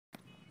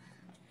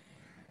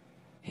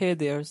Hey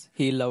there,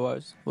 heel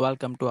lovers.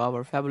 Welcome to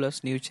our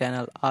fabulous new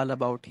channel all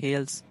about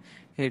heels.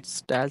 It's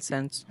style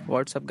sense.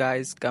 What's up,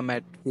 guys? Come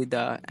at with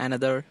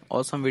another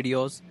awesome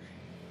videos.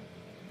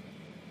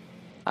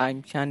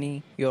 I'm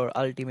Shani, your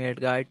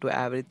ultimate guide to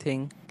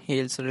everything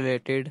heels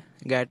related.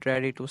 Get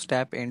ready to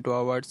step into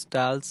our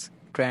styles,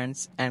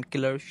 trends, and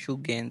killer shoe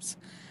games.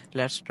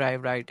 Let's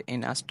dive right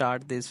in and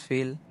start this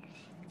filled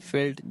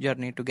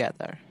journey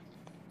together.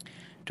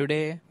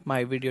 Today,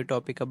 my video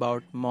topic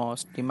about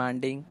most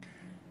demanding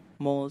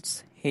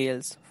Mules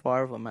heels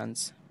for women.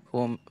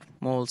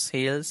 Mules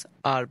heels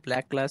are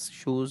backless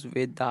shoes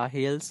with the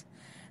heels.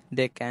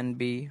 They can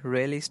be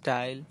really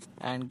style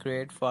and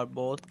great for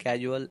both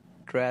casual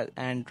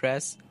and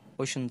dress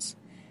occasions.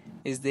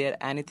 Is there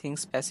anything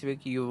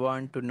specific you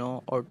want to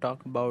know or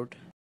talk about?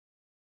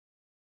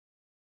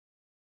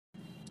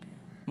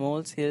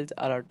 Mules heels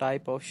are a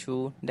type of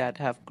shoe that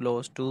have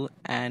closed toe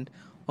and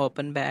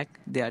open back.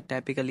 They are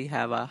typically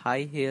have a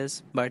high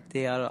heels, but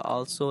there are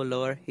also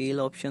lower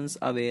heel options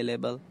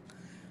available.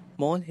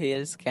 Mole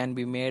heels can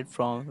be made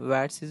from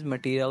various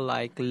material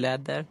like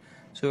leather,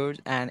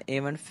 suede, and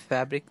even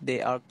fabric.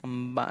 They are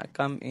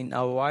come in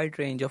a wide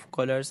range of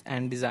colors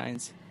and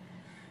designs.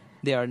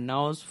 They are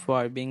known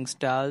for being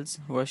styles,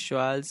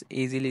 versatile,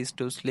 easily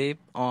to slip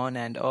on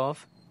and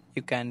off.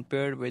 You can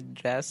pair with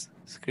dress,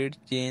 skirt,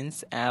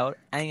 jeans, or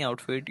any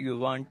outfit you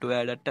want to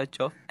add a touch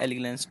of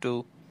elegance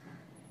to.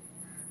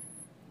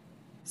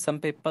 Some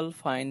people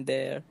find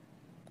their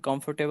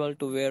comfortable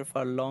to wear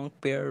for long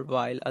period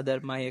while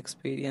other might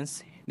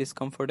experience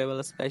discomfortable,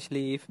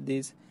 especially if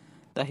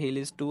the heel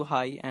is too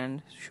high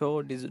and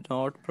show does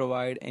not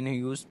provide any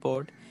huge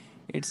support.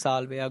 It's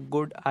always a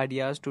good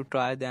idea to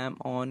try them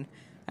on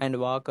and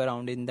walk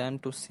around in them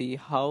to see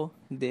how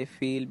they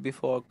feel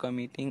before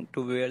committing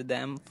to wear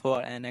them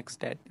for an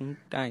extended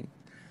time.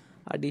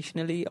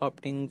 Additionally,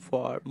 opting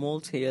for mole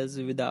heels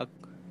without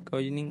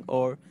cushioning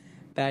or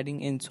padding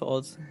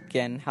insoles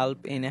can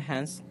help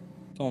enhance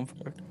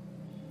comfort.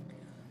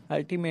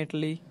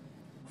 Ultimately,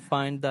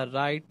 find the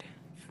right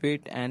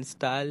fit and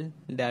style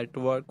that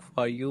work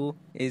for you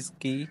is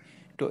key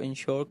to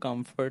ensure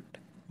comfort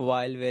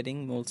while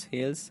wearing most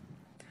heels.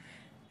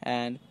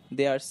 And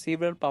there are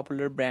several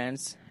popular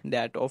brands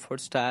that offer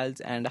styles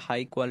and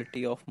high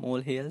quality of mole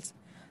heels.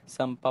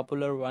 Some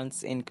popular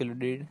ones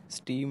included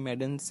Steve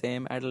Madden,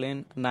 Sam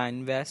Edelman,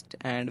 Nine West,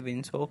 and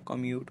Windsor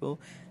Commuto,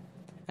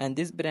 and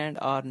these brands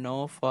are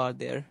known for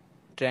their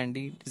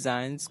trendy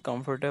designs,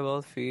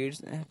 comfortable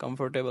feeds,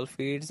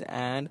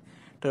 and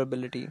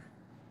durability.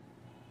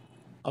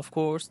 Of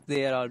course,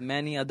 there are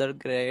many other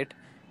great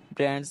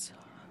brands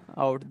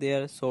out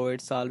there, so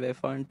it's always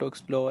fun to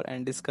explore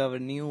and discover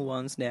new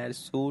ones that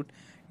suit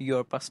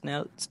your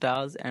personal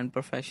styles and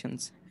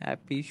professions.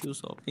 Happy shoe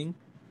shopping!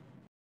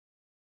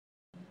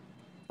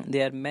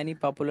 There are many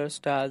popular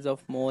styles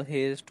of mole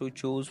heels to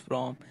choose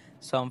from.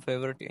 Some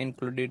favorite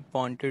included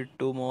pointed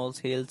to mole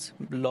heels,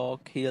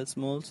 block heels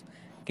moles,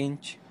 king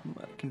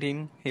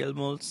heel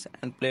moles,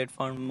 and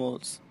platform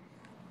moles.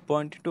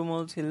 Pointed to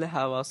moles heels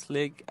have a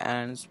sleek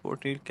and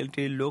sporty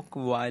quality look,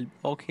 while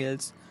block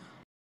heels.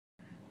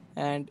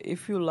 And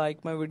if you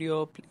like my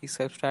video, please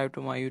subscribe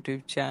to my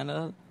YouTube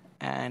channel.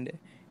 And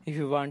if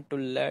you want to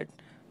let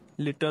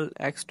little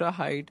extra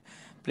height,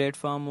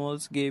 platform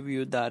moles give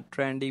you the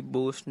trendy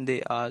boost.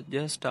 They are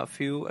just a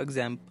few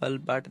examples,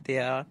 but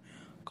there are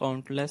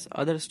countless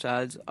other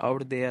styles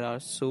out there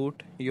that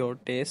suit your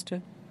taste.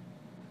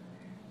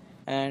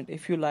 And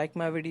if you like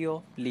my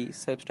video, please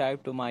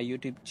subscribe to my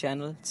YouTube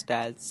channel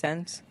Style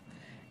Sense.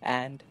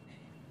 And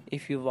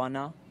if you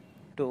wanna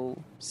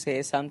to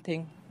say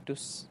something, to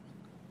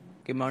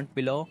comment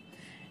below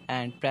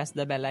and press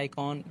the bell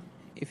icon.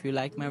 If you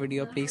like my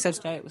video, please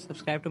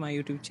subscribe to my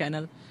YouTube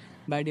channel.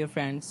 Bye, dear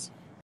friends.